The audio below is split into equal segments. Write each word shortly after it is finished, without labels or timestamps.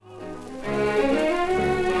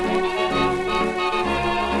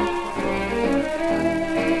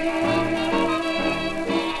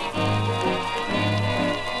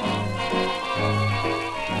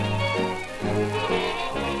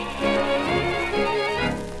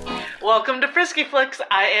Welcome to Frisky Flicks.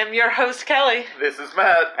 I am your host, Kelly. This is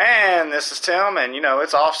Matt. And this is Tim, and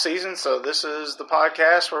it's off season, so this is the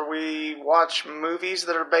podcast where we watch movies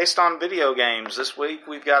that are based on video games. This week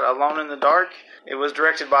we've got Alone in the Dark. It was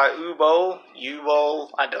directed by Ubol,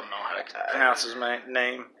 I don't know how to pronounce his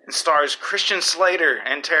name. It stars Christian Slater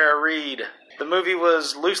and Tara Reid. The movie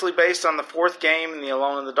was loosely based on the fourth game in the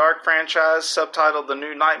Alone in the Dark franchise, subtitled The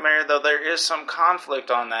New Nightmare, though there is some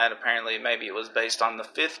conflict on that. Apparently, maybe it was based on the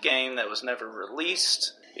fifth game that was never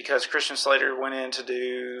released, because Christian Slater went in to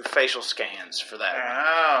do facial scans for that.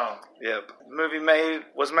 Oh. Yep. The movie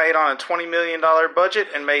was made on a $20 million budget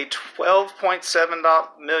and made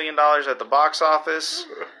 $12.7 million at the box office.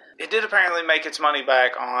 It did apparently make its money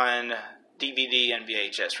back on DVD and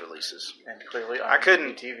VHS releases. And clearly on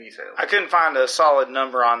TV sales. I couldn't find a solid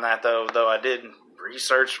number on that, though I did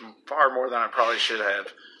research far more than I probably should have.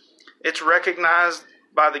 It's recognized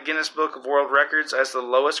by the Guinness Book of World Records as the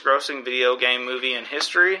lowest grossing video game movie in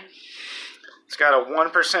history. It's got a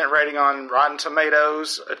 1% rating on Rotten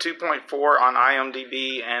Tomatoes, a 2.4 on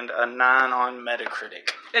IMDb, and a 9 on Metacritic.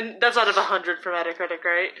 And that's out of 100 for Metacritic,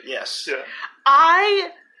 right? Yes. Yeah.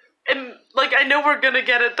 And, I know we're going to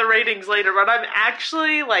get at the ratings later, but I'm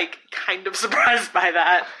actually, kind of surprised by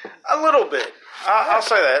that. A little bit. I'll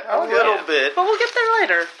say that. A little bit. But we'll get there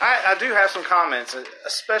later. I do have some comments,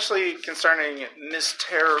 especially concerning Miss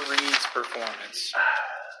Tara Reid's performance.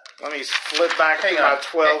 Let me flip back through my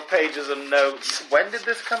 12 pages of notes. When did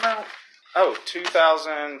this come out? Oh,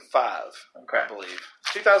 2005, Okay. I believe.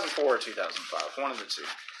 2004 or 2005, one of the two.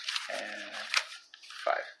 And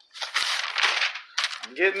 5.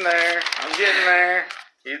 I'm getting there.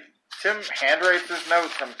 Tim handwrites his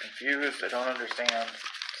notes. I'm confused. I don't understand.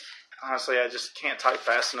 Honestly, I just can't type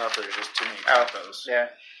fast enough. There's just too many typos. Yeah.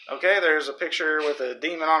 Okay, there's a picture with a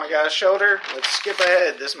demon on a guy's shoulder. Let's skip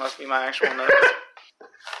ahead. This must be my actual notes.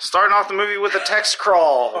 Starting off the movie with a text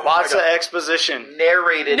crawl. Lots of exposition.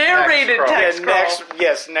 Narrated text crawl.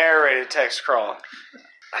 Yes, narrated text crawl.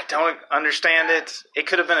 I don't understand it. It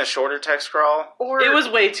could have been a shorter text crawl. Or it was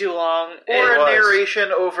way too long. Or a narration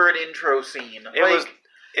over an intro scene.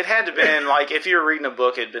 It had to have been, if you were reading a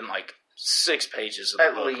book, it'd been 6 pages of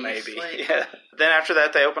the book, least, maybe. Yeah. Then after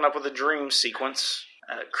that, they open up with a dream sequence.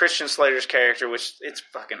 Christian Slater's character, which it's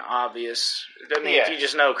fucking obvious. If you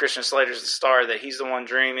just know Christian Slater's the star, that he's the one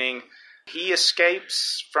dreaming. He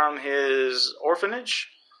escapes from his orphanage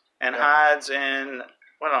and hides in,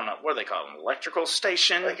 I don't know, what do they call them? Electrical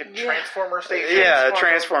station? Like a transformer station? Yeah, a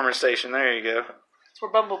transformer station. There you go. That's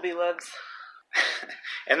where Bumblebee lives.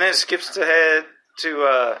 And then it skips ahead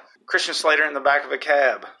to Christian Slater in the back of a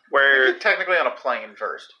cab, where technically on a plane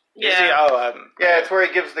first. Yeah. It's where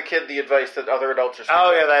he gives the kid the advice that other adults are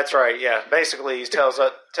Oh, yeah, that's right, yeah. Basically, he tells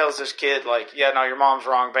this kid, your mom's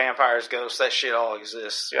wrong, vampires, ghosts, that shit all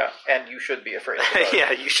exists. Yeah, and you should be afraid of it.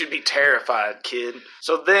 Yeah, you should be terrified, kid.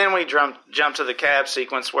 So then we jump to the cab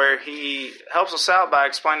sequence where he helps us out by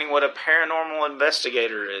explaining what a paranormal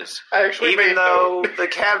investigator is. Even though the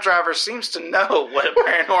cab driver seems to know what a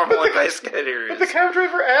paranormal investigator is. The cab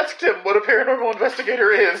driver asked him what a paranormal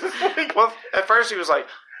investigator is. Well, at first he was like,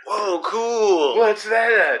 whoa, cool. What's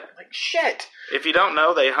that? Shit. If you don't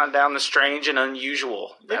know, they hunt down the strange and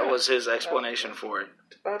unusual. That was his explanation for it.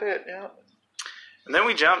 That's about it, yeah. And then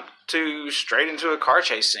we jump straight into a car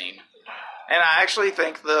chase scene. And I actually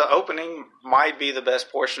think the opening might be the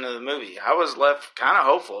best portion of the movie. I was left kind of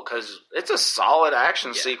hopeful because it's a solid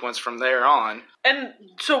action sequence from there on. And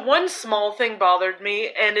so one small thing bothered me,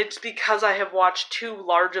 and it's because I have watched too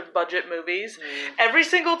large of budget movies. Every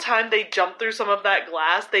single time they jump through some of that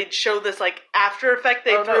glass, they'd show this after effect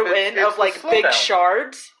they threw in of big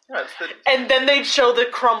shards. And then they'd show the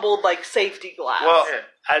crumbled safety glass. Well,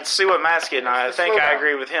 I'd see what Matt's getting. I think I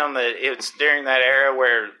agree with him that it's during that era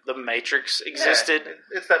where the Matrix existed.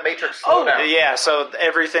 Yeah, it's that Matrix slowdown. Yeah, so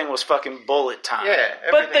everything was fucking bullet time. Yeah,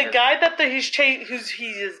 but the guy that he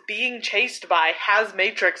is being chased by has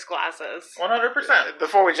Matrix glasses. 100%.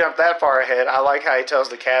 Before we jump that far ahead, I like how he tells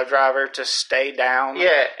the cab driver to stay down.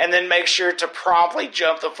 Yeah. And then make sure to promptly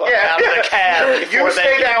jump the fuck out of the cab. You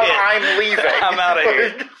stay down, I'm leaving. I'm out of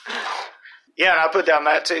here. Yeah, and I put down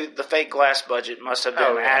that too. The fake glass budget must have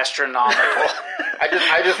been astronomical.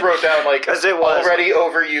 I just wrote down because it was already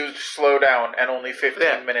overused. Slow down, and only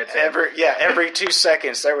 15 minutes. Every 2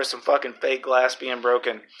 seconds there was some fucking fake glass being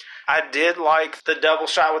broken. I did like the double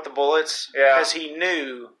shot with the bullets because he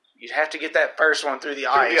knew you'd have to get that first one through the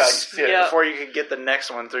ice, yeah. before you could get the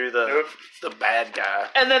next one through the bad guy.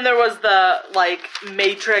 And then there was the, like,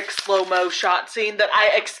 Matrix slow-mo shot scene that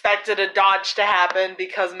I expected a dodge to happen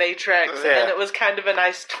because Matrix, and it was kind of a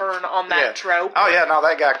nice turn on that trope. Oh, yeah, no,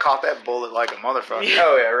 that guy caught that bullet like a motherfucker.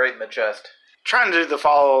 Oh, yeah, right in the chest. Trying to do the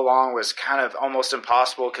follow-along was kind of almost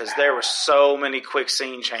impossible because there were so many quick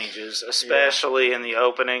scene changes, especially in the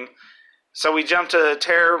opening. So we jumped to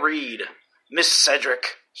Tara Reid, Miss Cedric.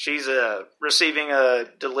 She's receiving a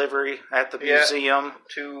delivery at the museum.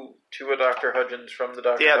 Two of Dr. Hudgens from the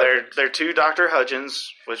Dr. Yeah, Hudgens. they're two Dr. Hudgens,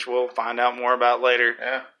 which we'll find out more about later.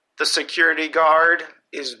 Yeah. The security guard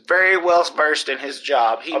is very well versed in his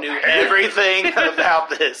job. He knew everything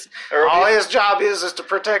about this. All his job is to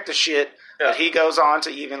protect the shit, but he goes on to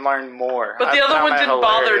even learn more. But the other one didn't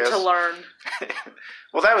bother to learn.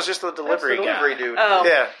 Well, that was just the delivery guy. Delivery dude. Oh.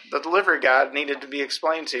 Yeah, the delivery guy needed to be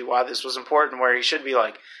explained to why this was important, where he should be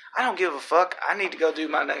like, I don't give a fuck. I need to go do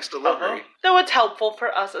my next delivery. Though it's helpful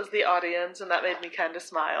for us as the audience, and that made me kind of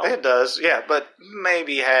smile. It does, yeah, but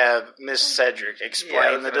maybe have Miss Cedric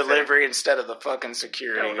explain the delivery instead of the fucking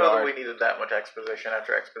security I don't know guard. that we needed that much exposition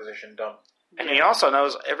after exposition dump. And he also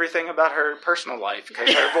knows everything about her personal life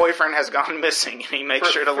because her boyfriend has gone missing, and he makes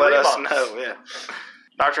For sure to let us 3 months. know. Yeah.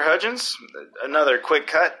 Dr. Hudgens, another quick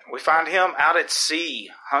cut. We find him out at sea,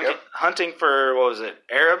 hunting for, what was it,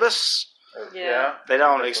 Erebus? Yeah. They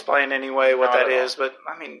don't explain anyway what Not that at all. is, but,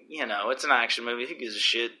 I mean, you know, it's an action movie. Who gives a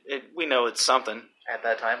shit? We know it's something. At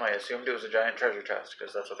that time, I assumed it was a giant treasure chest,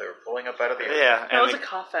 because that's what they were pulling up out of the earth. Yeah. That was a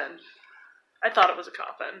coffin. I thought it was a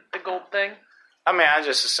coffin. The gold thing. I mean, I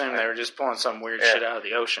just assumed they were just pulling some weird shit out of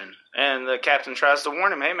the ocean. And the captain tries to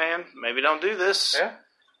warn him, hey, man, maybe don't do this. Yeah.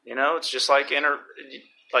 You know, it's just like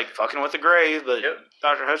fucking with the grave, but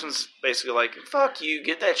Dr. Hudgens basically like, fuck you,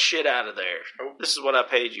 get that shit out of there. This is what I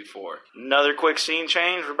paid you for. Another quick scene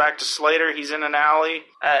change. We're back to Slater. He's in an alley.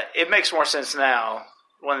 It makes more sense now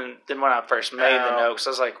than when I first made the note, because I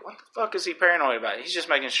was like, what the fuck is he paranoid about? He's just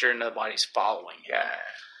making sure nobody's following him. Yeah.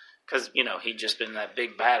 Because, you know, he'd just been in that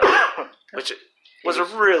big battle, which was a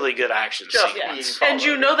really good action sequence. And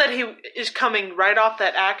you know that he is coming right off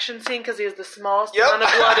that action scene because he has the smallest amount of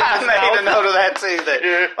blood in his I made a mouth. note of that too.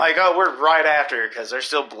 That like, oh, we're right after because there's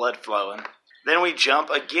still blood flowing. Then we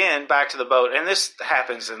jump again back to the boat, and this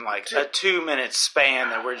happens in like a 2-minute span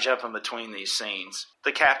that we're jumping between these scenes.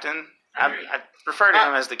 The captain, I refer to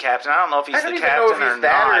him as the captain. I don't know if he's the captain or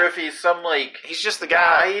not. Or if he's some like he's just the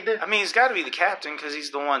guy. guide. I mean, he's got to be the captain because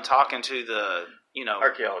he's the one talking to the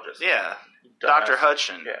Archaeologist. Yeah. Dr.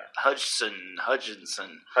 Hudson. Hudginson.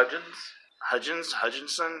 Hudginson?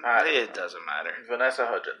 It doesn't matter. Vanessa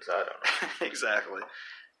Hudgens, I don't know. Exactly.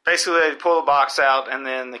 Basically, they pull the box out, and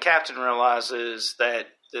then the captain realizes that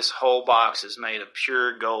this whole box is made of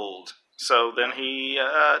pure gold. So then he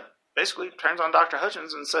basically turns on Dr.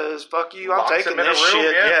 Hudgens and says, fuck you, I'm taking this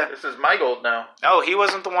shit. Yeah. This is my gold now. Oh, he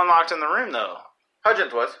wasn't the one locked in the room, though.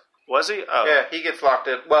 Hudgens was. Was he? Oh. Yeah, he gets locked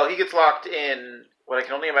in. Well, he gets locked in what I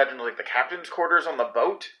can only imagine like the captain's quarters on the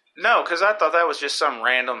boat. No, because I thought that was just some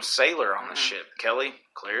random sailor on the ship. Kelly,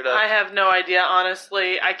 clear it up. I have no idea,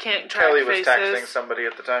 honestly. I can't track Kelly was faces. texting somebody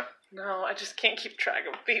at the time. No, I just can't keep track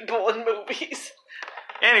of people in movies.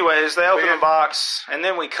 Anyways, they open the box, and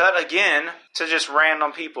then we cut again to just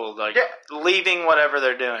random people, like, leaving whatever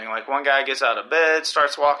they're doing. Like, one guy gets out of bed,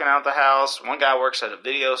 starts walking out the house. One guy works at a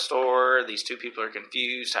video store. These two people are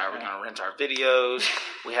confused. How are we going to rent our videos?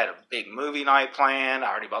 We had a big movie night planned.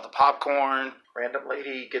 I already bought the popcorn. Random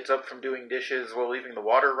lady gets up from doing dishes while leaving the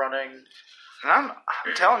water running. And I'm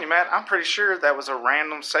telling you, man, I'm pretty sure that was a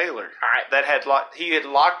random sailor that had he had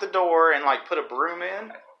locked the door and, like, put a broom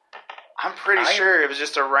in. I'm pretty sure it was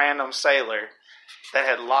just a random sailor that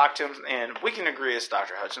had locked him in. We can agree it's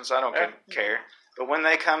Dr. Hutchins. I don't care. But when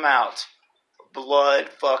they come out, blood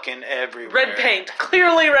fucking everywhere. Red paint.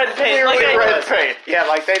 Clearly red paint. Clearly red paint. Yeah,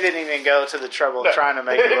 like they didn't even go to the trouble of trying to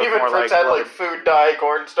make it look more like blood. They didn't even pretend like food dye,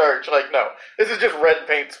 cornstarch. Like, no. This is just red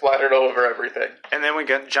paint splattered all over everything. And then we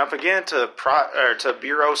can jump again to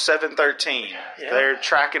Bureau 713. Yeah. They're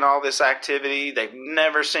tracking all this activity. They've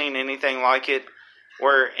never seen anything like it.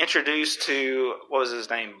 We're introduced to, what was his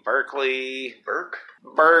name? Berkeley? Burke.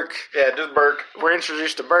 Yeah, just Burke. We're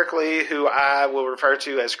introduced to Berkeley, who I will refer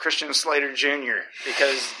to as Christian Slater Jr.,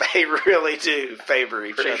 because they really do favor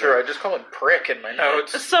each other. Pretty sure I just call him Prick in my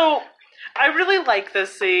notes. So, I really like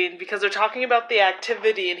this scene, because they're talking about the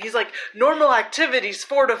activity, and he's like, normal activity's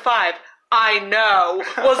 4 to 5. I know,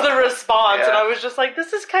 was the response. And I was just like,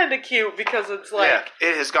 this is kind of cute, because it's like... Yeah,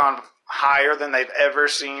 it has gone higher than they've ever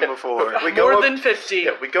seen before. More than 50.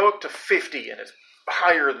 Yeah, we go up to 50, and it's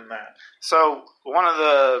higher than that. So, one of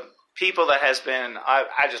the people that has been,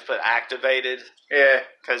 I just put activated. Yeah.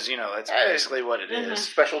 Because, that's basically what it is.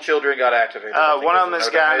 Special children got activated. One of them is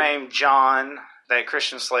a guy named John that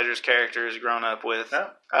Christian Slater's character has grown up with.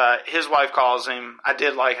 Oh. His wife calls him. I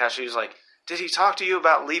did like how she was like, did he talk to you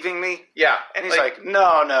about leaving me? Yeah. And he's like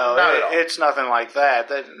no, not at all. It's nothing like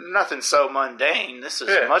that. Nothing so mundane. This is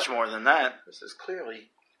much more than that. This is clearly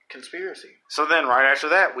conspiracy. So then right after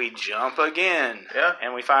that, we jump again. Yeah.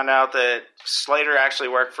 And we find out that Slater actually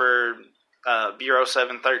worked for Bureau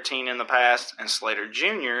 713 in the past, and Slater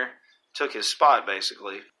Jr. took his spot,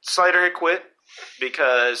 basically. Slater had quit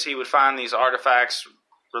because he would find these artifacts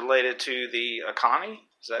related to the Akani.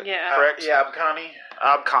 Is that correct? Yeah, Abkhani.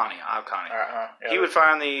 Abkhani. Yeah, He would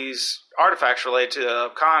find these artifacts related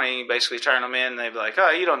to Abkhani, basically turn them in, and they'd be like,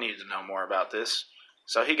 oh, you don't need to know more about this.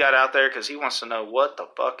 So he got out there because he wants to know what the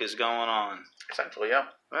fuck is going on. Essentially, yeah.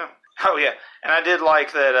 Well, oh, yeah. And I did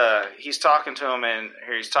like that he's talking to him, and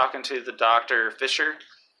here he's talking to the Dr. Fisher.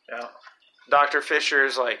 Yeah. Dr. Fisher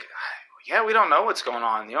is like, yeah, we don't know what's going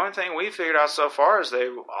on. The only thing we figured out so far is they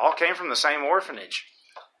all came from the same orphanage.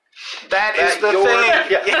 That is the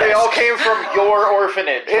thing. Yeah, yes. They all came from your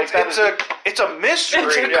orphanage. It's a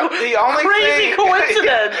mystery. The only crazy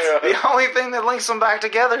coincidence. The only thing that links them back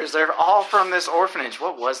together is they're all from this orphanage.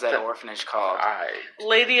 What was that orphanage called?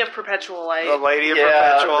 Lady of Perpetual Light. The Lady of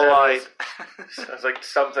Perpetual Light. It's like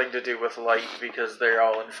something to do with light because they're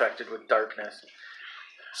all infected with darkness.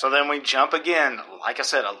 So then we jump again. Like I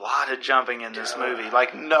said, a lot of jumping in this movie.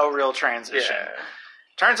 Like no real transition. Yeah.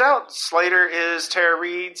 Turns out Slater is Tara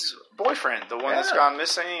Reid's boyfriend, the one that's gone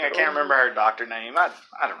missing. I can't remember her doctor name. I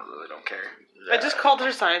really don't care. I just called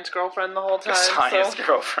her science girlfriend the whole time. Science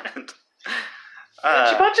girlfriend. And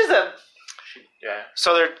she punches him.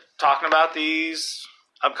 So they're talking about these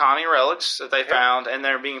Abkhani relics that they found, and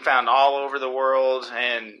they're being found all over the world.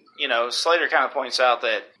 And, Slater kind of points out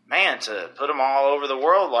that, man, to put them all over the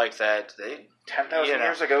world like that, 10,000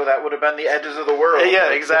 years ago, that would have been the edges of the world.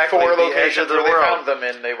 Yeah, exactly. The 4 the locations edge of the where world. they found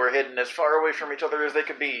them in, they were hidden as far away from each other as they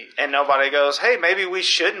could be. And nobody goes, hey, maybe we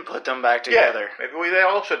shouldn't put them back together. Yeah, maybe they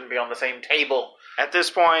all shouldn't be on the same table. At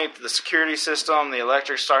this point, the security system, the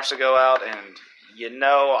electric starts to go out, and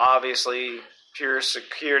obviously, pure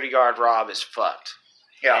security guard Rob is fucked.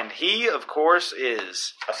 Yeah. And he, of course,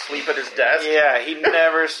 is asleep at his desk. Yeah, he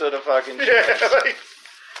never stood a fucking chance.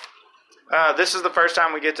 This is the first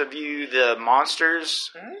time we get to view the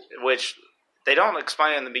monsters, which they don't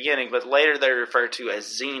explain in the beginning, but later they're referred to as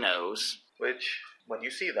Xenos. Which, when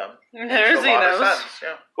you see them, they're Xenos.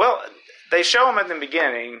 Yeah. Well, they show them at the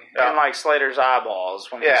beginning in like Slater's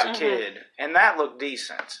eyeballs when he was a kid, and that looked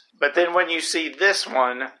decent. But then when you see this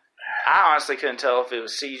one, I honestly couldn't tell if it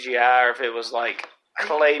was CGI or if it was like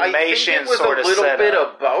claymation sort of setup. It was a little bit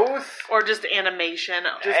of both. Or just animation.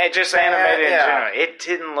 Just animated in general. It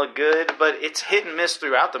didn't look good, but it's hit and miss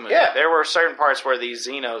throughout the movie. Yeah. There were certain parts where these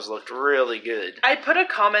Xenos looked really good. I put a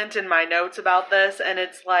comment in my notes about this, and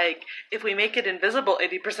it's like, if we make it invisible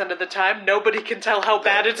 80% of the time, nobody can tell how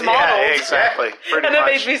bad it's modeled. Yeah, exactly. Pretty and much.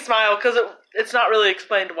 it made me smile, because it's not really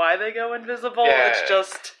explained why they go invisible. Yeah. It's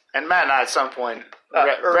just... And Matt and I at some point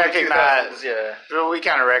recognize... We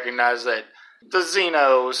kind of recognize that the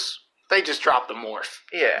Xenos, they just dropped the morph.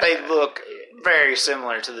 Yeah. They look very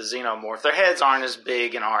similar to the Xenomorph. Their heads aren't as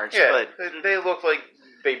big and arched, but they look like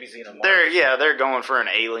baby Xenomorphs. They're going for an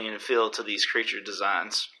alien feel to these creature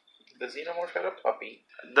designs. The Xenomorph had a puppy.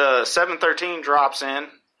 The 713 drops in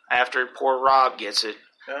after poor Rob gets it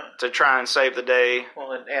to try and save the day.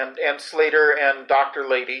 Well, and Slater and Dr.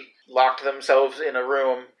 Lady locked themselves in a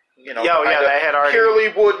room. They had already purely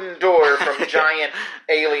wooden door from giant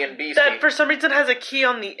alien beastie. That for some reason has a key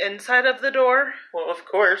on the inside of the door. Well, of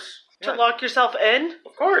course. To lock yourself in?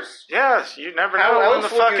 Of course. Yeah, you never know when the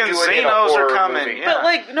fucking Xenos are coming. Yeah.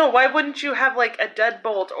 But why wouldn't you have like a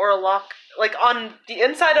deadbolt or a lock? Like on the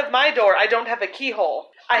inside of my door, I don't have a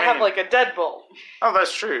keyhole. I have like a deadbolt. Oh,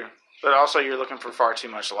 that's true. But also, you're looking for far too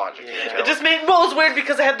much logic. Yeah. It just made... Well, it was weird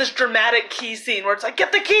because I had this dramatic key scene where it's like,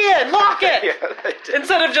 get the key in, lock it!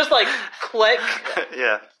 Instead of just like, click.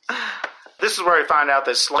 Yeah. This is where we find out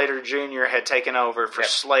that Slater Jr. had taken over for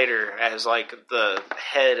Slater as like the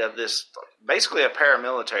head of this, basically a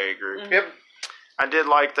paramilitary group. Yep. I did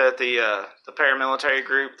like that the paramilitary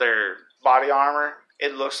group, their body armor,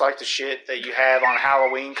 it looks like the shit that you have on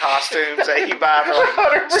Halloween costumes that you buy for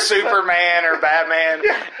like Superman or Batman.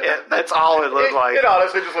 That's all it looked like. It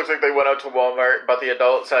honestly just looks like they went out to Walmart, bought the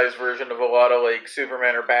adult-sized version of a lot of like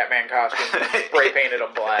Superman or Batman costumes and spray painted them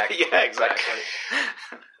black. Yeah, exactly.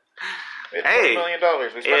 It's $1 million.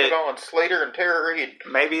 We spent it all on Slater and Tara Reid.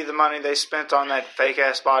 Maybe the money they spent on that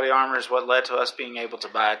fake-ass body armor is what led to us being able to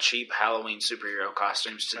buy cheap Halloween superhero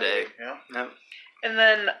costumes today. Maybe, yeah. Yep. And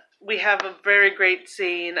then we have a very great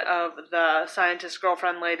scene of the scientist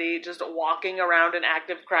girlfriend lady just walking around an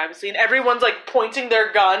active crime scene. Everyone's like pointing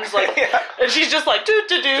their guns, like, and she's just like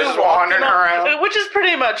just wandering around, which is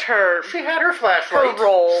pretty much her. She had her flashlight. Her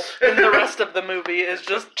role in the rest of the movie is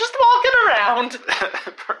just walking around.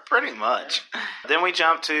 Pretty much. Then we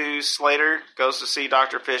jump to Slater goes to see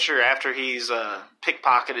Dr. Fisher after he's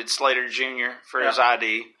pickpocketed Slater Jr. for his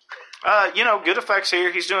ID. Good effects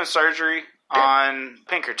here. He's doing surgery on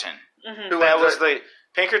Pinkerton. Mm-hmm.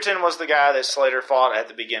 Pinkerton was the guy that Slater fought at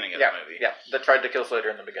the beginning of the movie. Yeah, that tried to kill Slater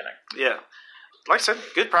in the beginning. Yeah. Like I said,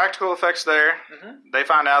 good practical effects there. Mm-hmm. They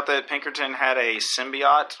found out that Pinkerton had a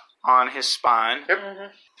symbiote on his spine. Yep.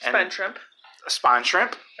 Mm-hmm. Spine shrimp. A spine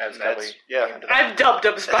shrimp. I've dubbed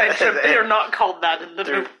them spine shrimp. They are not called that in the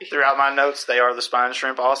movie. Throughout my notes, they are the spine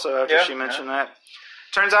shrimp also after she mentioned that.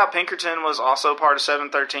 Turns out Pinkerton was also part of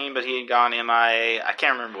 713, but he had gone MIA. I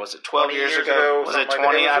can't remember. Was it 12 years ago? Was it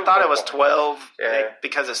 20? I thought it was 12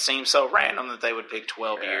 because it seemed so random that they would pick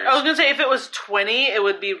 12 years. I was going to say, if it was 20, it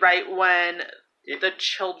would be right when the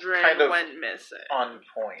children went missing. On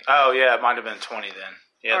point. Oh, yeah. It might have been 20 then.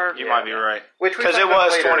 Yeah, you might be right. Because it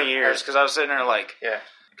was 20 years. Because I was sitting there like... Yeah.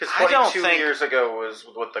 Because 22 years ago was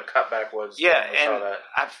what the cutback was. Yeah,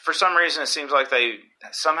 and for some reason it seems like they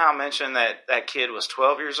somehow mentioned that kid was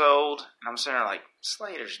 12 years old. And I'm sitting there like,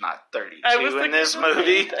 Slater's not 32 in this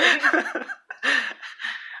movie.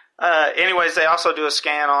 Anyways, they also do a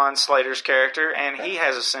scan on Slater's character, and he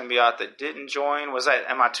has a symbiote that didn't join.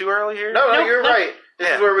 Am I too early here? No, you're right. This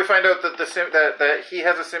is where we find out that that he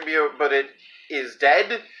has a symbiote, but it is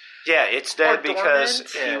dead. Yeah, it's dead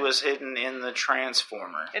because he was hidden in the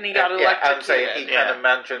Transformer. And he got electrocuted. I'm saying he kind of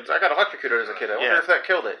mentions, I got electrocuted as a kid. I wonder if that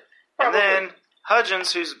killed it. Probably. And then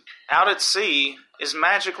Hudgens, who's out at sea, is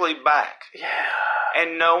magically back. Yeah.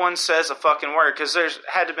 And no one says a fucking word, because there's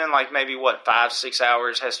had to been like maybe, 5-6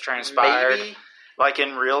 hours has transpired. Maybe. Like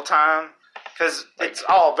in real time. Because it's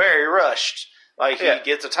all very rushed. Like he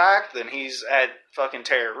gets attacked, then he's at fucking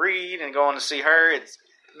Tara Reid and going to see her. It's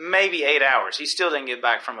maybe 8 hours. He still didn't get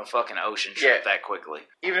back from a fucking ocean trip that quickly.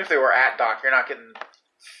 Even if they were at dock, you're not getting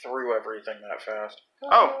through everything that fast.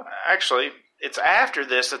 Oh, actually, it's after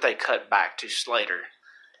this that they cut back to Slater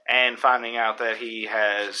and finding out that he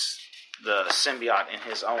has the symbiote in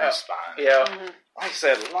his own spine. Yeah. Mm-hmm. Like I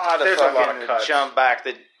said, a lot of jump back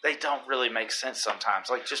that they don't really make sense sometimes.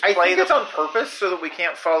 Like just play I think it's on purpose so that we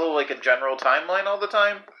can't follow like a general timeline all the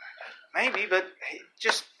time. Maybe, but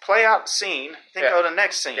just play out the scene, then go to the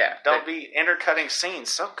next scene. Yeah. Don't be intercutting scenes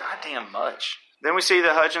so goddamn much. Then we see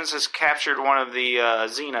that Hudgens has captured one of the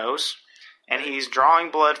Xenos, and he's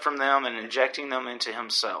drawing blood from them and injecting them into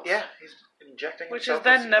himself. Yeah, he's injecting Which himself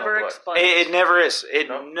is then never explained. It never is. It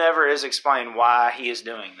never is explained why he is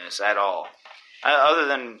doing this at all. Other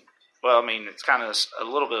than, well, I mean, it's kind of a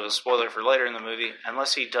little bit of a spoiler for later in the movie,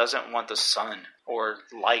 unless he doesn't want the sun or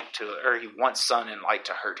light or he wants sun and light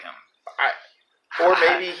to hurt him. Or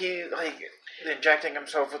maybe he, injecting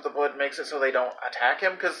himself with the blood makes it so they don't attack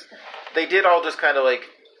him, because they did all just kind of,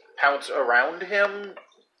 pounce around him.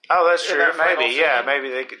 Oh, that's true. Maybe, maybe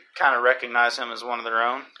they could kind of recognize him as one of their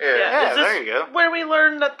own. Yeah, there you go. Where we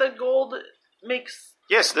learn that the gold makes...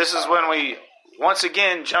 Yes, this is when we, once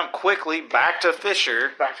again, jump quickly back to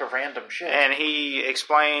Fisher. Back to random shit. And he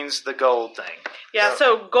explains the gold thing. Yeah,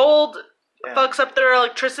 so gold fucks up their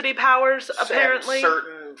electricity powers, apparently.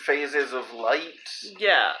 Certain phases of light.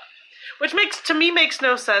 Yeah. Which to me makes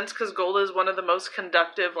no sense, because gold is one of the most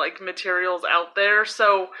conductive, materials out there,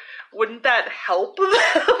 so wouldn't that help them?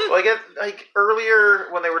 Well, I guess, earlier,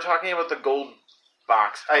 when they were talking about the gold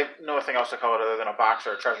box, I have nothing else to call it other than a box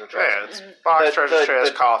or a treasure chest. Yeah, it's box, treasure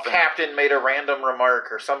chest, coffin. The captain made a random remark,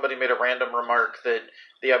 or somebody made a random remark, that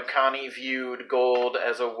the Abkhani viewed gold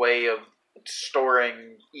as a way of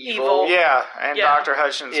storing evil. Yeah, and Dr.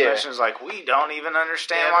 Hutchins mentions, we don't even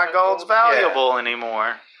understand why gold's valuable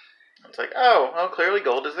anymore. It's well, clearly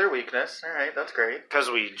gold is their weakness. All right, that's great. Because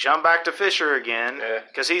we jump back to Fisher again,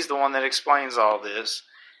 because he's the one that explains all this.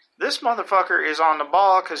 This motherfucker is on the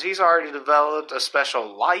ball because he's already developed a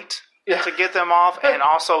special light to get them off, and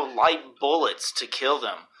also light bullets to kill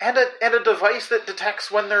them. And a device that detects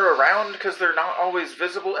when they're around, because they're not always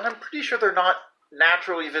visible, and I'm pretty sure they're not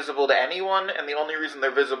naturally visible to anyone, and the only reason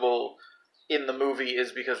they're visible in the movie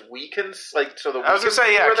is because we can, I was going to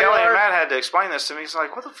say, Kelly and Matt had to explain this to me. He's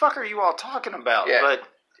like, what the fuck are you all talking about? Yeah. But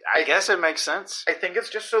I guess it makes sense. I think it's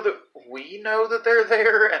just so that we know that they're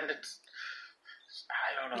there, and it's,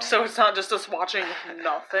 I don't know. So it's not just us watching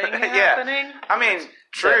nothing happening? I mean,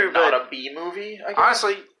 true, not but a B movie, I guess?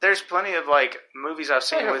 honestly, there's plenty of, like, movies I've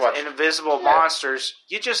seen with invisible monsters.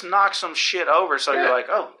 You just knock some shit over, so you're like,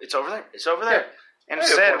 oh, it's over there, it's over there. And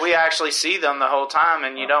instead, we actually see them the whole time,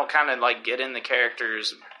 and you don't kind of, like, get in the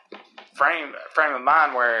character's frame of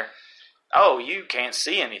mind where, oh, you can't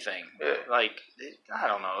see anything. Like, I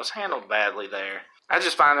don't know, it's handled badly there. I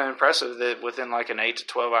just find it impressive that within like an 8 to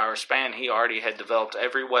 12 hour span, he already had developed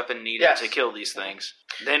every weapon needed to kill these things.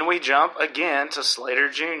 Then we jump again to Slater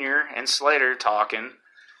Jr. and Slater talking.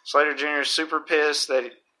 Slater Jr. is super pissed that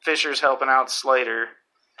Fisher's helping out Slater.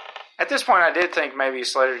 At this point, I did think maybe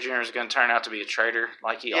Slater Jr. is going to turn out to be a traitor.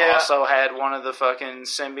 Like, he also had one of the fucking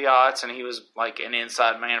symbiotes, and he was like an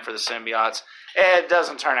inside man for the symbiotes. It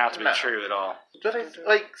doesn't turn out to be true at all. But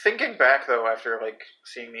thinking back, though, after, like,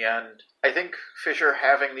 seeing the end, I think Fisher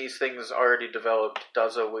having these things already developed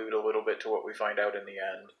does allude a little bit to what we find out in the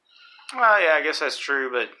end. Well, yeah, I guess that's true,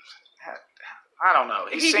 but I don't know.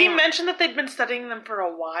 He mentioned that they'd been studying them for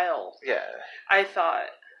a while. Yeah. I thought.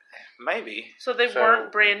 Maybe. So they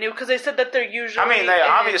weren't brand new, because they said that they're usually... I mean, they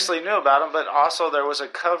obviously knew about them, but also there was a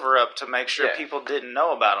cover-up to make sure people didn't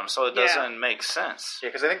know about them, so it doesn't make sense. Yeah,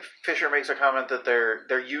 because I think Fisher makes a comment that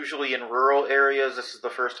they're usually in rural areas. This is the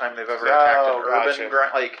first time they've ever attacked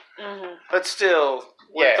an urban... But still,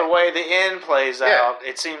 with the way the end plays out,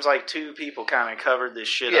 it seems like two people kind of covered this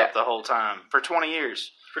shit up the whole time. For 20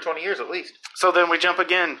 years. For 20 years, at least. So then we jump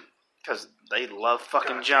again, because they love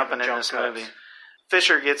fucking jumping in this movie.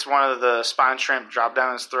 Fisher gets one of the spine shrimp dropped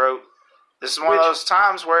down his throat. This is one of those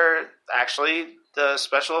times where actually the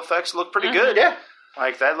special effects look pretty good. Yeah.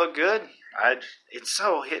 Like, that looked good. It's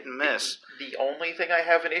so hit and miss. The only thing I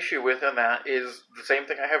have an issue with in that is the same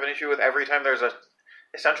thing I have an issue with every time there's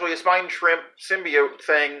essentially a spine shrimp symbiote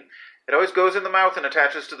thing. It always goes in the mouth and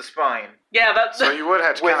attaches to the spine. Yeah, that's... So you would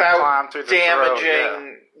have to kind of climb through the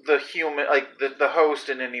damaging the human, like the host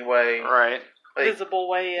in any way. Right. Like, visible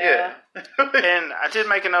way, yeah. And I did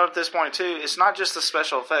make a note at this point, too. It's not just the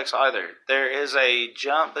special effects, either. There is a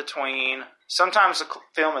jump between... Sometimes the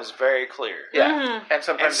film is very clear. Yeah. And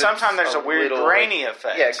sometimes there's a weird grainy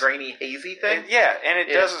effect. Yeah, grainy, hazy thing. And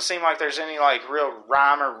it doesn't seem like there's any, like, real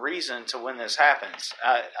rhyme or reason to when this happens.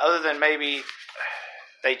 Other than maybe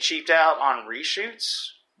they cheaped out on reshoots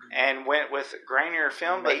and went with grainier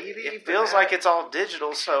film, but it feels like it's all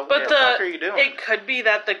digital, so what the fuck are you doing? It could be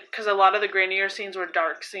that because a lot of the grainier scenes were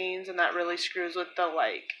dark scenes, and that really screws with the,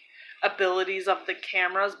 like, abilities of the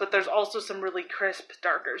cameras, but there's also some really crisp,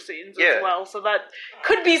 darker scenes as well, so that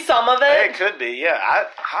could be some of it. It could be, yeah. I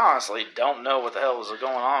honestly don't know what the hell was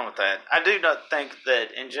going on with that. I do not think that,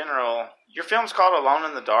 in general, your film's called Alone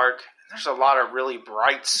in the Dark. There's a lot of really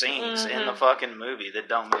bright scenes in the fucking movie that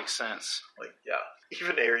don't make sense. Like,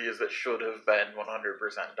 even areas that should have been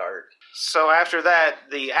 100% dark. So after that,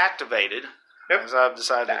 the Activated, as I've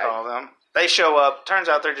decided to call them, they show up. Turns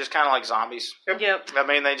out they're just kind of like zombies. Yep. I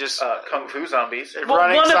mean, they just... Kung Fu zombies.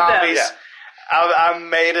 Running zombies. I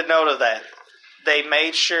made a note of that. They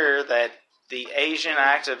made sure that the Asian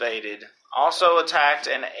Activated also attacked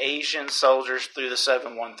an Asian soldiers through the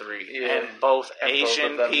 713. And both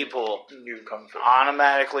Asian people knew Kung Fu.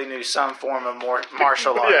 Automatically knew some form of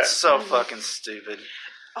martial arts. So fucking stupid.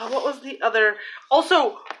 What was the other...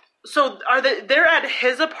 Also, so are they're at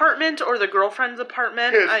his apartment or the girlfriend's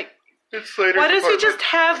apartment? It's Slater's Why does apartment. he just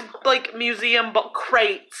have, like, museum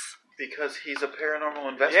crates? Because he's a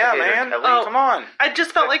paranormal investigator. Yeah, man. Come on. I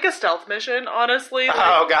just felt like a stealth mission, honestly. Like,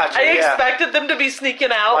 gotcha. I expected them to be sneaking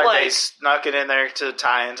out. Like they snuck it in there to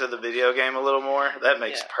tie into the video game a little more. That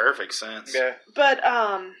makes perfect sense. Yeah. But,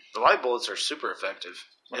 the light bullets are super effective.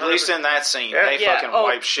 At least in that scene. They fucking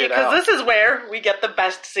wipe shit out. Because this is where we get the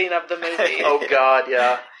best scene of the movie. Oh, God,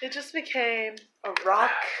 yeah. It just became a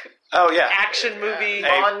rock... action movie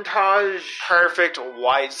montage. Perfect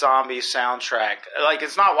White Zombie soundtrack. Like,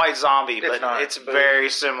 it's not White Zombie, but it's a very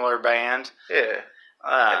similar band. Yeah.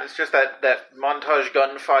 And it's just that montage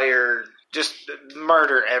gunfire. Just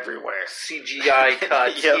murder everywhere. CGI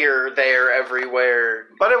cut here, there, everywhere.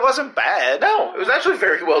 But it wasn't bad. No, it was actually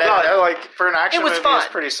very well done. Like, for an action movie, it was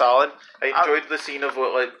pretty solid. I enjoyed the scene of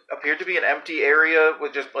what appeared to be an empty area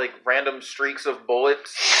with just like random streaks of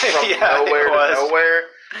bullets from nowhere to nowhere.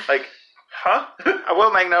 Like, huh? I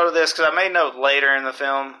will make note of this because I made note later in the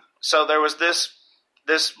film. So there was this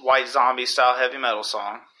White Zombie style heavy metal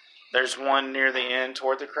song. There's one near the end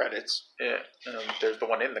toward the credits. Yeah, there's the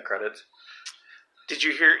one in the credits. Did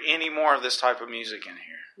you hear any more of this type of music in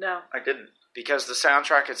here? No. I didn't. Because the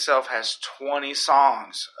soundtrack itself has 20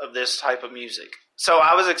 songs of this type of music. So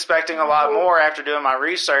I was expecting a lot more after doing my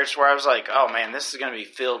research, where I was like, "Oh man, this is going to be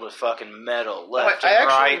filled with fucking metal left and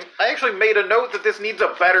right." I actually made a note that this needs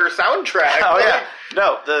a better soundtrack. Oh yeah,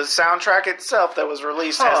 no, the soundtrack itself that was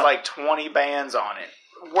released has like 20 bands on it.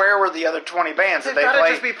 Where were the other 20 bands? Did they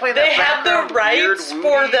just be playing? They have the weird rights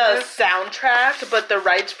for the soundtrack, but the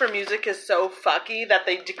rights for music is so fucky that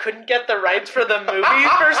they couldn't get the rights for the movie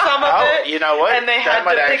for some of it. You know what? And they had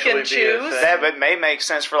to pick and choose. That may make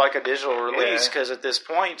sense for like a digital release, because at this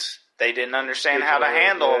point they didn't understand how to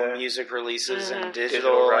handle music releases and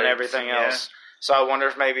digital and everything else. So I wonder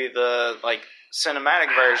if maybe the like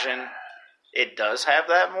cinematic version, it does have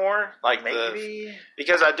that more, like maybe.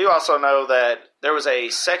 Because I do also know that there was a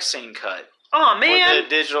sex scene cut. Oh man! With the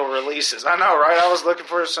digital releases. I know, right? I was looking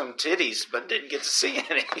for some titties, but didn't get to see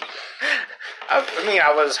any. I mean,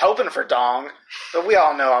 I was hoping for dong, but we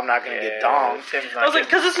all know I'm not going to get dong. I was like,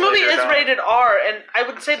 because this movie is rated R, and I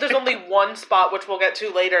would say there's only one spot, which we'll get to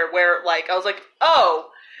later, where like I was like, oh,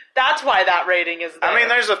 that's why that rating is there. I mean,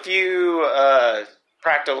 there's a few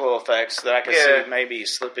practical effects that I could see maybe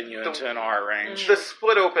slipping you into an R range. The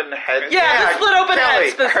split open head. Yeah, the split open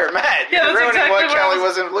heads. Or Matt, you're ruining exactly what Kelly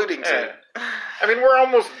was alluding to. I mean, we're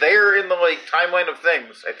almost there in the like timeline of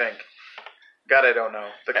things, I think. God, I don't know.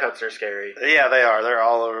 The cuts are scary. Yeah, they are. They're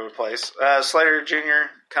all over the place. Slater Jr.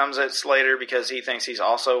 comes at Slater because he thinks he's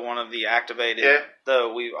also one of the activated,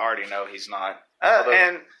 though we already know he's not.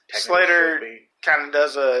 And Slater kind of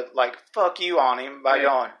does a, like, fuck you on him by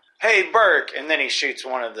going, hey, Burke, and then he shoots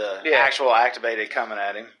one of the actual activated coming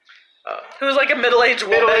at him. Who's like a middle-aged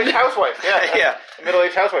woman. Middle-aged housewife, yeah. A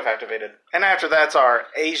middle-aged housewife activated. And after that's our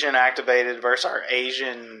Asian activated versus our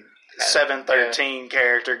Asian 713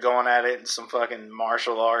 character going at it in some fucking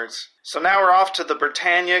martial arts. So now we're off to the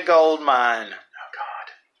Britannia gold mine. Oh,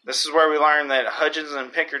 God. This is where we learned that Hudgens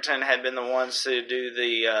and Pinkerton had been the ones to do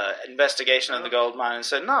the investigation of the gold mine and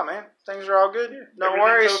said, no, man, things are all good. No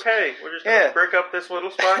worries. Okay. We're just going to brick up this little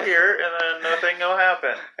spot here, and then nothing will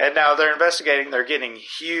happen. And now they're investigating. They're getting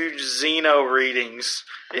huge Xeno readings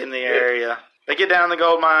in the area. They get down the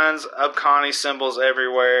gold mines, Ubconnie symbols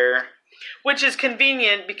everywhere. Which is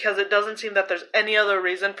convenient because it doesn't seem that there's any other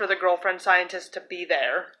reason for the girlfriend scientist to be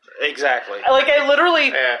there. Exactly. Like, I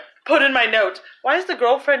literally put in my notes, why is the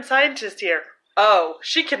girlfriend scientist here? Oh,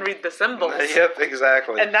 she can read the symbols. Yep,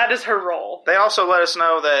 exactly. And that is her role. They also let us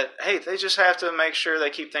know that, hey, they just have to make sure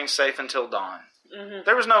they keep things safe until dawn. Mm-hmm.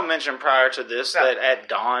 There was no mention prior to this that at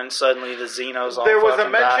dawn suddenly the Xenos all there was a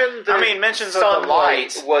mention. Mentions of the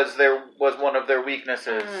light was one of their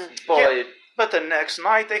weaknesses, but. But the next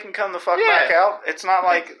night, they can come the fuck back out. It's not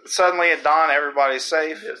like suddenly at dawn, everybody's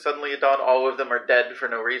safe. Yeah, suddenly at dawn, all of them are dead for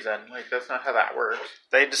no reason. Like, that's not how that works.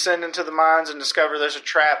 They descend into the mines and discover there's a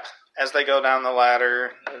trap as they go down the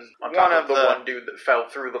ladder. On top of the one dude that fell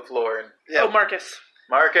through the floor. And, Oh, Marcus.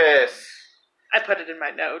 Marcus! I put it in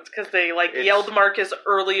my notes, because they yelled Marcus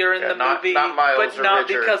earlier in the movie. Not Miles but not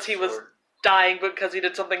Richards, because he was dying, but because he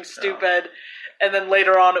did something stupid. And then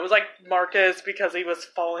later on, it was like Marcus because he was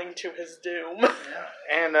falling to his doom.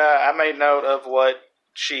 And I made note of what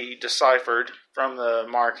she deciphered from the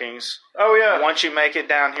markings. Oh, yeah. Once you make it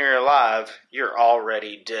down here alive, you're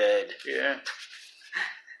already dead. Yeah.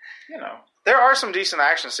 There are some decent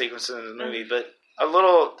action sequences in the movie, but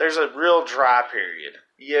there's a real dry period.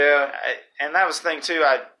 Yeah. And that was the thing, too.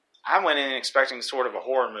 I went in expecting sort of a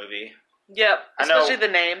horror movie. Yep, especially the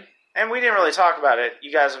name. And we didn't really talk about it.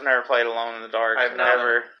 You guys have never played Alone in the Dark. I've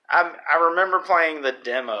never. I remember playing the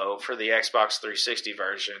demo for the Xbox 360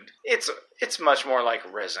 version. It's much more like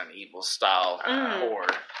Resident Evil style horror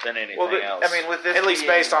than anything else. I mean, with this at least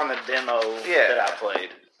based on the demo that I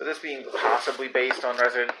played. But this being possibly based on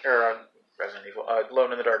Resident Evil,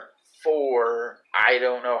 Alone in the Dark 4, I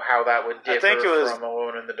don't know how that would differ from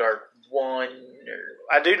Alone in the Dark 1.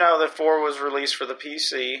 I do know that 4 was released for the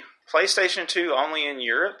PC, PlayStation 2 only in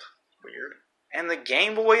Europe. Weird. And the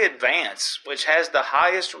Game Boy Advance, which has the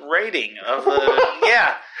highest rating of the...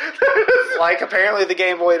 Like, apparently the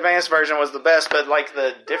Game Boy Advance version was the best, but, like,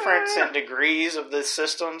 the difference in degrees of the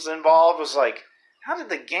systems involved was like, how did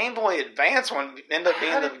the Game Boy Advance one end up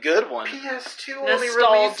being the good one? PS2 only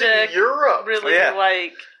released in Europe. Really,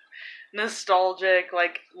 like... nostalgic,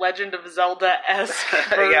 like Legend of Zelda-esque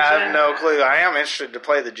version. Yeah, I have no clue. I am interested to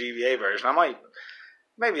play the GBA version.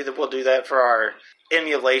 Maybe we'll do that for our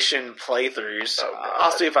emulation playthroughs.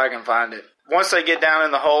 I'll see if I can find it. Once they get down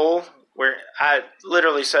in the hole, where I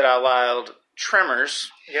literally said out loud,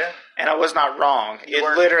 Tremors. Yeah. And I was not wrong. It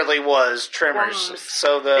literally was Tremors.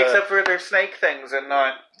 So except for their snake things and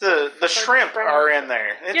not... The shrimp are in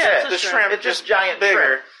there. It's the shrimp. It's just giant bigger.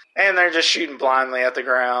 shrimp. And they're just shooting blindly at the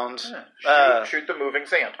ground. Shoot the moving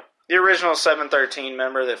sand. The original 713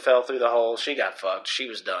 member that fell through the hole, she got fucked. She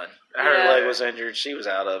was done. Her leg was injured. She was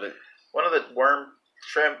out of it. One of the worm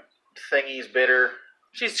shrimp thingies bit her.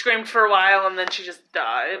 She screamed for a while and then she just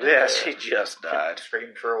died. Yeah, she just died.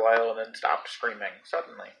 Screamed for a while and then stopped screaming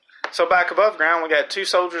suddenly. So back above ground, we got 2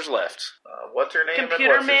 soldiers left. What's her name?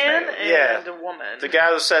 Computer and what's Man his name? and a woman. The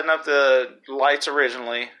guy was setting up the lights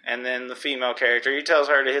originally, and then the female character, he tells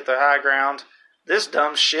her to hit the high ground. This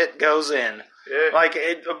dumb shit goes in. Yeah. Like,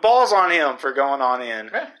 it balls on him for going on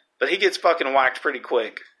in. Yeah. But he gets fucking whacked pretty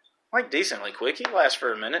quick. Like, decently quick. He lasts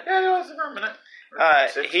for a minute. Yeah, it was for a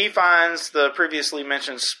minute. He finds the previously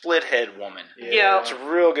mentioned split head woman. Yeah. It's a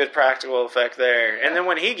real good practical effect there. And then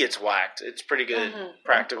when he gets whacked, it's pretty good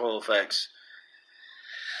practical effects.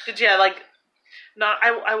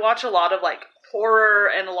 I watch a lot of like horror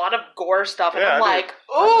and a lot of gore stuff, and Yeah, I'm I like,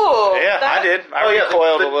 ooh, Yeah, I did. I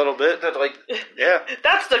recoiled a little bit. Yeah.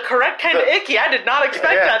 That's the correct kind of icky. I did not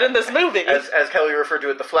expect that in this movie. As Kelly referred to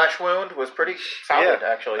it, the flesh wound was pretty solid,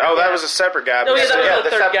 actually. Oh, that was a separate guy. Oh, yeah, that was the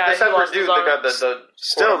third guy. The separate dude that got the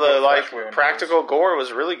Still, the flesh wound practical gore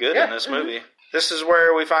was really good in this movie. This is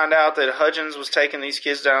where we find out that Hudgens was taking these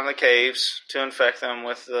kids down in the caves to infect them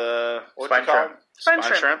with the Spine shrimp. Spine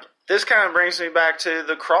shrimp. This kind of brings me back to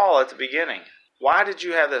the crawl at the beginning. Why did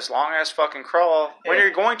you have this long-ass fucking crawl when you're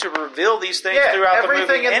going to reveal these things throughout the movie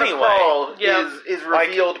everything in anyway? the crawl is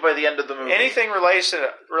revealed by the end of the movie. Anything relates to...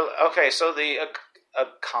 Okay, so the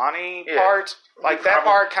Akani part, like that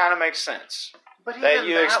part kind of makes sense. But That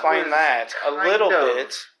you explain that a little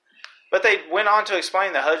bit. But they went on to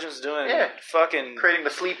explain that Hudgens doing fucking... creating the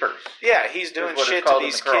sleepers. Yeah, he's doing shit to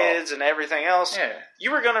these kids and everything else. Yeah. You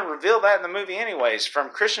were going to reveal that in the movie anyways. From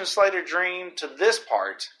Christian Slater Dream to this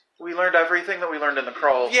part... We learned everything that we learned in the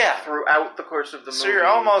crawl throughout the course of the movie. So you're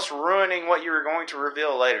almost ruining what you were going to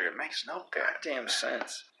reveal later. It makes no goddamn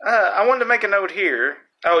sense. I wanted to make a note here.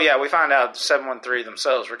 Oh, yeah, we find out 713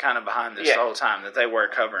 themselves were kind of behind this the whole time, that they were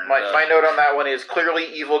covering it up. My note on that one is clearly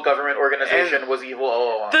evil government organization was evil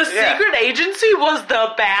all along. The secret agency was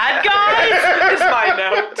the bad guys? Is my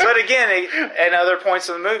note. But again, at other points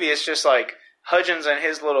of the movie, it's just like... Hudgens and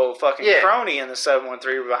his little fucking crony in the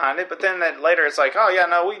 713 were behind it, but then later it's like, oh yeah,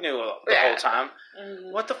 no, we knew the whole time.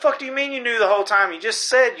 What the fuck do you mean you knew the whole time? You just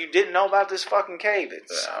said you didn't know about this fucking cave.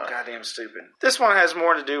 It's so goddamn stupid. This one has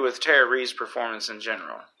more to do with Tara Reid's performance in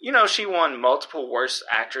general. You know, she won multiple Worst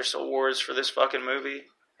Actress awards for this fucking movie.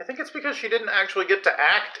 I think it's because she didn't actually get to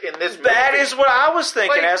act in this movie. That is what I was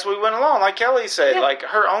thinking as we went along. Like Kelly said, like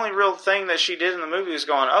her only real thing that she did in the movie is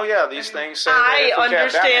going, oh yeah, these things say that if we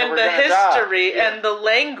understand the history and the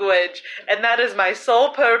language, and that is my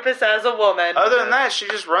sole purpose as a woman. Other than that, she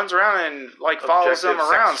just runs around and like follows them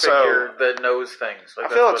around. So that knows things.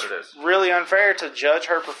 Like, I feel it's really unfair to judge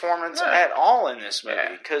her performance at all in this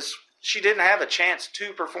movie because she didn't have a chance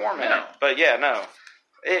to perform in it. But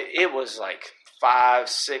it was like 5,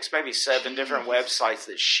 6, maybe 7 different websites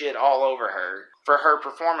that shit all over her for her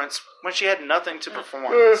performance when she had nothing to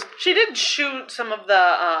perform. She did shoot some of the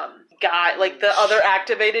the other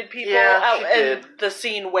activated people out in the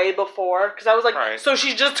scene way before. Because I was like, so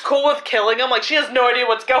she's just cool with killing them? Like, she has no idea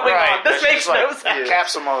what's going on. This makes no sense. Cap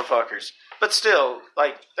some motherfuckers. But still,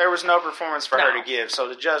 like, there was no performance for her to give,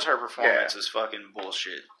 so to judge her performance is fucking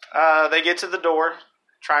bullshit. They get to the door,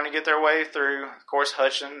 trying to get their way through. Of course,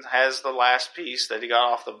 Hudgens has the last piece that he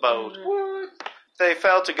got off the boat. What? They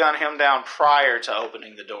failed to gun him down prior to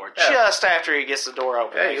opening the door. Just after he gets the door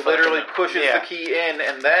open. Yeah, he literally pushes the key in,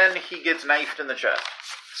 and then he gets knifed in the chest.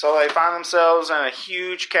 So they find themselves in a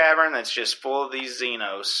huge cavern that's just full of these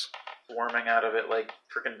Xenos. Swarming out of it like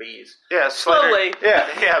freaking bees. Yeah, slowly.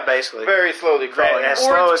 Yeah, basically. Very slowly crawling. As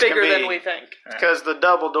slow as bigger can be, than we think. Because the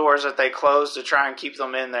double doors that they closed to try and keep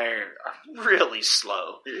them in there are really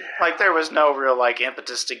slow. Yeah. Like, there was no real,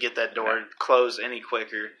 impetus to get that door closed any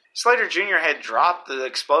quicker. Slater Jr. had dropped the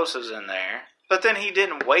explosives in there, but then he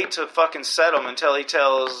didn't wait to fucking set them until he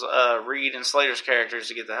tells Reed and Slater's characters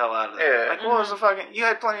to get the hell out of there. Yeah. What was the fucking... You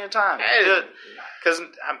had plenty of time. Because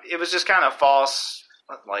it was just kind of false,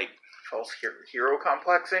 false hero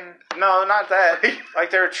complexing? No, not that.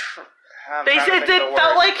 Like, they're... It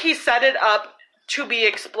felt like he set it up to be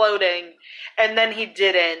exploding, and then he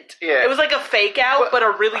didn't. Yeah. It was like a fake out, but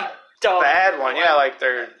a really dumb bad one. Yeah, like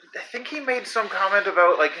they're... I think he made some comment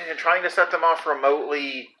about, trying to set them off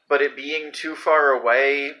remotely, but it being too far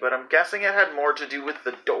away, but I'm guessing it had more to do with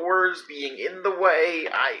the doors being in the way.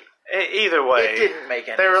 Either way. It didn't make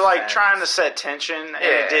any sense. They were, trying to set tension, and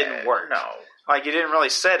it didn't work. No. Like, you didn't really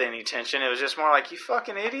set any tension. It was just more like, you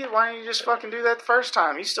fucking idiot, why didn't you just fucking do that the first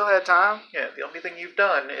time? You still had time. Yeah, the only thing you've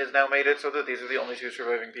done is now made it so that these are the only two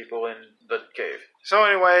surviving people in the cave. So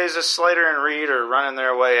anyways, as Slater and Reed are running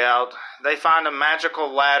their way out, they find a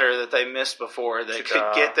magical ladder that they missed before that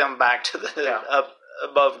could get them back to the up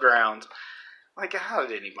above ground. Like, how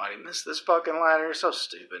did anybody miss this fucking ladder? It's so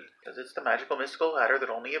stupid. Because it's the magical mystical ladder that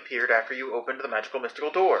only appeared after you opened the magical mystical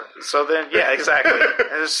door. So then, yeah, exactly.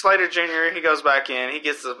 As Slater Jr., he goes back in, he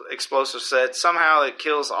gets the explosive set. Somehow it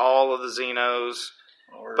kills all of the Xenos.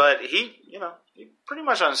 But he pretty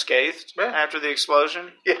much unscathed after the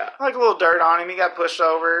explosion. Yeah. Like a little dirt on him. He got pushed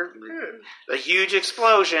over. A huge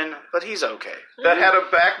explosion, but he's okay. That had a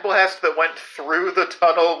backblast that went through the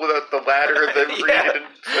tunnel with the ladder that Reed and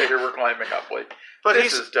Slater were climbing up. But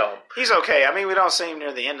this is dumb. He's okay. I mean, we don't see him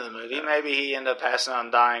near the end of the movie. Maybe he ended up passing out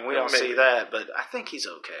and dying. We don't see that, but I think he's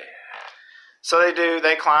okay. So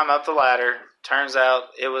they climb up the ladder. Turns out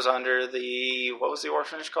it was under what was the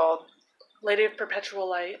orphanage called? Lady of Perpetual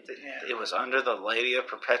Light. It was under the Lady of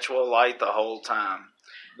Perpetual Light the whole time.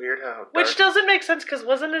 Weird how. Which doesn't make sense because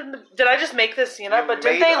wasn't it? Did I just make this scene up? But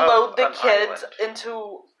did they load the kids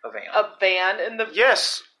into a van in the?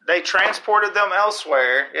 Yes, they transported them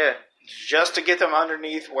elsewhere. Yeah, just to get them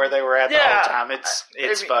underneath where they were at the whole time.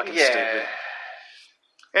 It's fucking stupid.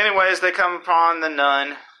 Anyways, they come upon the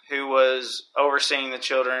nun who was overseeing the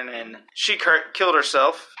children, and she killed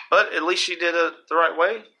herself. But at least she did it the right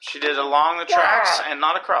way. She did it along the tracks and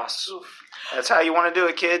not across. Oof. That's how you want to do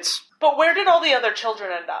it, kids. But where did all the other children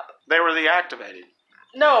end up? They were deactivated.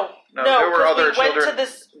 No, there were other children. Went to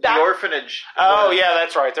this the orphanage. Oh, yeah,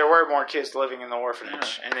 that's right. There were more kids living in the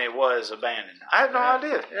orphanage, and it was abandoned. I had no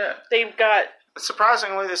idea. Yeah. They've got...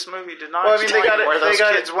 Surprisingly, this movie did not explain where those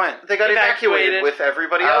kids went. They got evacuated with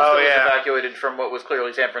everybody else that was evacuated from what was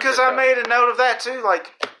clearly San Francisco. Because I made a note of that, too.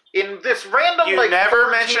 Like, in this random, you never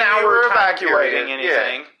mentioned you were evacuating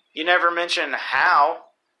anything. You never mentioned how.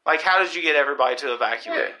 Like, how did you get everybody to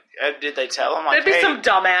evacuate? Did they tell them? Like, there'd be some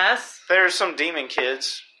dumbass. There's some demon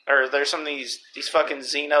kids. Or there's some of these fucking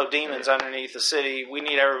Xeno demons underneath the city. We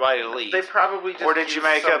need everybody to leave. They probably just or did you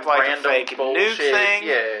make up like a fake nuke thing?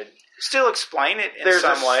 Yeah. Still explain it in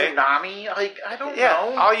some way. There's a tsunami. Like, I don't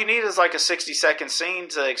know. All you need is like a 60-second scene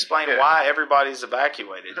to explain why everybody's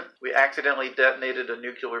evacuated. We accidentally detonated a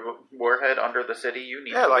nuclear warhead under the city. You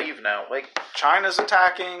need to leave now. Like, China's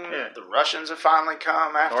attacking. The Russians have finally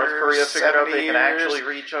come after North Korea figured out they years. can actually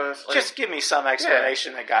reach us. Like, just give me some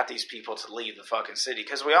explanation that got these people to leave the fucking city.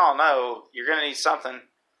 Because we all know you're going to need something.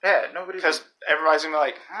 Yeah, because everybody's going to be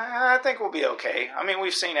like, I think we'll be okay. I mean,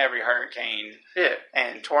 we've seen every hurricane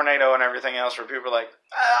and tornado and everything else where people are like,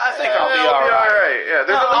 I think I'll be all right.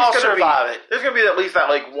 Yeah, I'll survive it. There's going to be at least that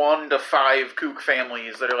like 1 to 5 kook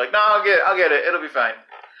families that are like, no, I'll get it. It'll be fine.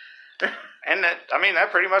 And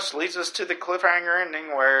that pretty much leads us to the cliffhanger ending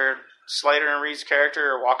where Slater and Reed's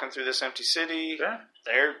character are walking through this empty city. Yeah.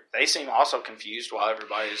 They seem also confused while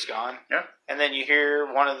everybody's gone. Yeah. And then you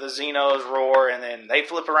hear one of the Xenos roar, and then they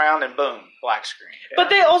flip around, and boom, black screen. Yeah. But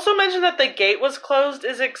they also mentioned that the gate was closed.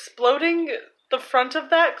 Is exploding the front of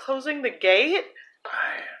that closing the gate?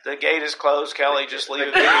 The gate is closed, Kelly. Just leave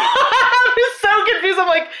it be. I'm just so confused. I'm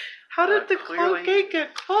like, how did the gate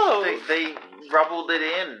get closed? They rubbled it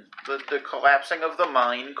in. The collapsing of the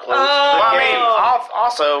mine closed the gate. I mean,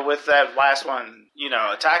 also with that last one,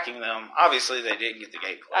 attacking them, obviously they didn't get the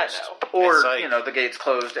gate closed. I know. Or, like, the gate's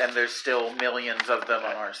closed and there's still millions of them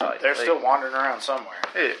on our side. They're still wandering around somewhere.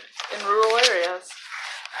 Yeah. In rural areas.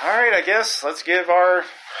 Alright, I guess let's give our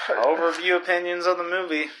overview opinions of the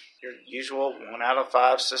movie. Your usual 1 out of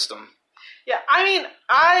 5 system. Yeah, I mean,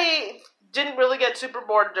 I didn't really get super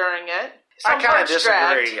bored during it. I kind of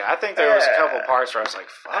disagree. I think there was a couple parts where I was like,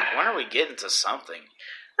 fuck, when are we getting to something?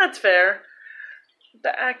 That's fair.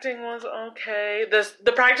 The acting was okay.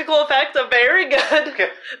 The practical effects are very good. Okay.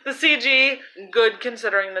 The CG, good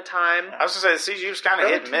considering the time. I was going to say, the CG was kind of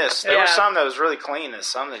hit and miss. There was some that was really clean and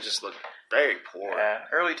some that just looked very poor. Yeah,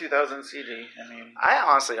 early 2000s CG. I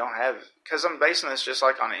honestly don't have, because I'm basing this just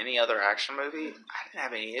like on any other action movie. I didn't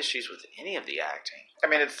have any issues with any of the acting. I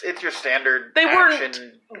mean, it's your standard. They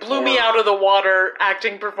action weren't blew me out of the water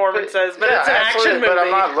acting performances, but it's an action movie. But I'm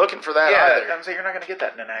not looking for that either. I'm saying you're not going to get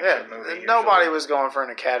that in an action movie. Nobody was going for an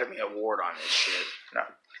Academy Award on this shit. No.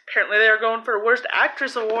 Apparently, they were going for a Worst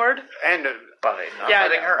Actress Award. And by not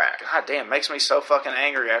letting her act. God damn, makes me so fucking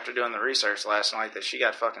angry after doing the research last night that she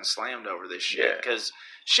got fucking slammed over this shit. Because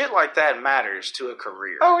shit like that matters to a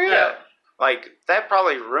career. Oh, yeah. Like, that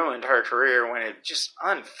probably ruined her career when it's just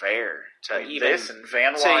unfair to even this and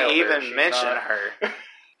Van Wilder, mention her.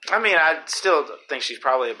 I mean, I still think she's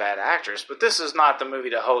probably a bad actress, but this is not the movie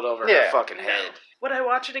to hold over her fucking head. Would I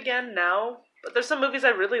watch it again? No. But there's some movies I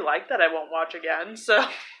really like that I won't watch again, so...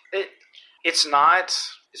 It's not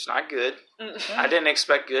good. Mm-hmm. I didn't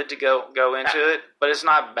expect good to go into it, but it's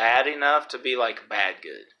not bad enough to be, like, bad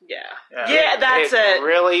good. Yeah, that's it. It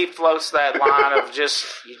really floats that line of you're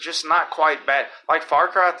just not quite bad. Like Far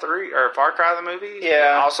Cry 3, or Far Cry the movie,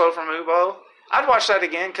 also from Ubo. I'd watch that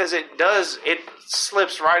again because it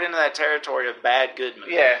slips right into that territory of bad good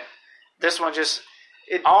movie. Yeah. This one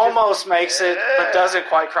it almost makes it, but doesn't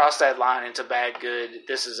quite cross that line into bad good.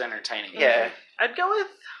 This is entertaining. Yeah. I'd go with...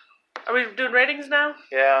 Are we doing ratings now?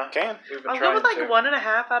 Yeah. Can. I'll go with like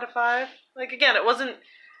 1.5 out of 5. Like, again, it wasn't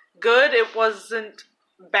good. It wasn't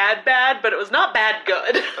bad, but it was not bad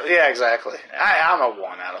good. Yeah, exactly. I'm a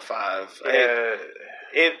 1 out of 5.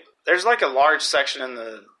 There's like a large section in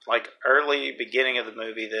the like early beginning of the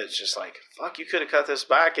movie that's just like, fuck, you could have cut this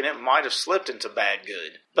back and it might have slipped into bad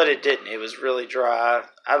good. But it didn't. It was really dry.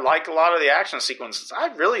 I like a lot of the action sequences. I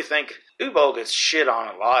really think Ubo gets shit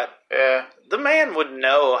on a lot. Yeah. The man would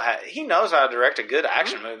know he knows how to direct a good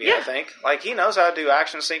action movie, I think. Like, he knows how to do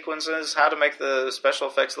action sequences, how to make the special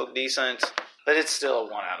effects look decent. But it's still a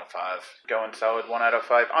 1 out of 5. Going solid 1 out of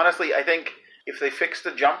 5. Honestly, I think if they fix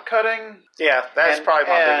the jump cutting... Yeah, that's probably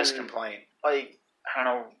my biggest complaint. Like, I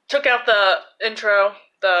don't know... Took out the intro,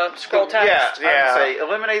 the scroll text. Yeah. I would say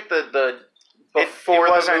eliminate the before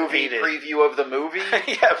the movie preview of the movie.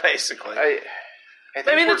 Yeah, basically. I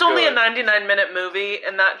mean, it's only a 99-minute movie,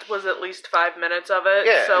 and that was at least 5 minutes of it.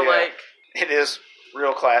 Yeah, so, like... It is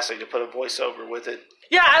real classy to put a voiceover with it.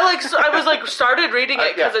 Yeah, I started reading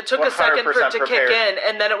it because it took a second for it to kick in,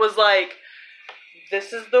 and then it was like,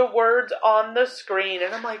 this is the words on the screen,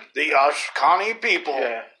 and I'm like... The Ashkani people.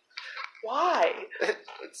 Yeah. Why?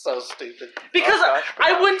 It's so stupid. Because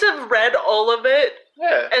I wouldn't have read all of it,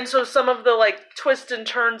 and so some of the, like, twists and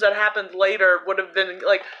turns that happened later would have been,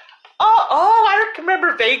 like... Oh, I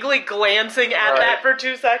remember vaguely glancing at that for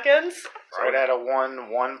 2 seconds. Right at a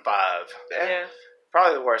 1.15. Yeah.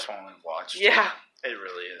 Probably the worst one we've watched. Yeah. It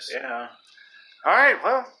really is. Yeah. All right,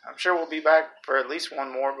 well, I'm sure we'll be back for at least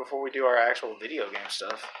one more before we do our actual video game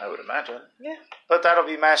stuff. I would imagine. Yeah. But that'll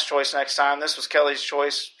be Matt's choice next time. This was Kelly's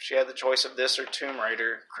choice. She had the choice of this or Tomb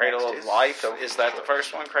Raider. Cradle of Life. Is that the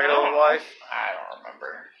first one? Cradle of Life? I don't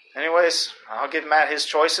remember. Anyways, I'll give Matt his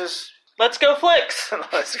choices. Let's go flicks.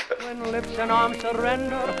 Let's go. When lips and arms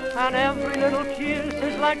surrender, and every little kiss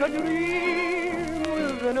is like a dream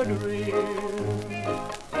within a dream.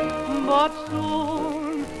 But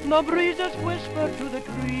soon the breezes whisper to the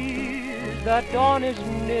trees that dawn is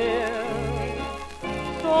near.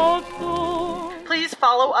 So soon. Please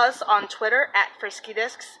follow us on Twitter at Frisky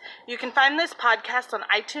Discs. You can find this podcast on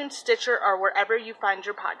iTunes, Stitcher, or wherever you find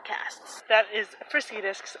your podcasts. That is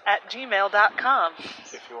FriskyDiscs@gmail.com.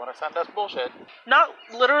 If you want to send us bullshit. Not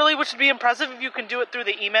literally, which would be impressive if you can do it through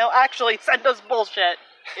the email. Actually, send us bullshit.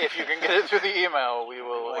 If you can get it through the email, we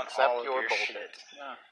will accept your bullshit. Yeah.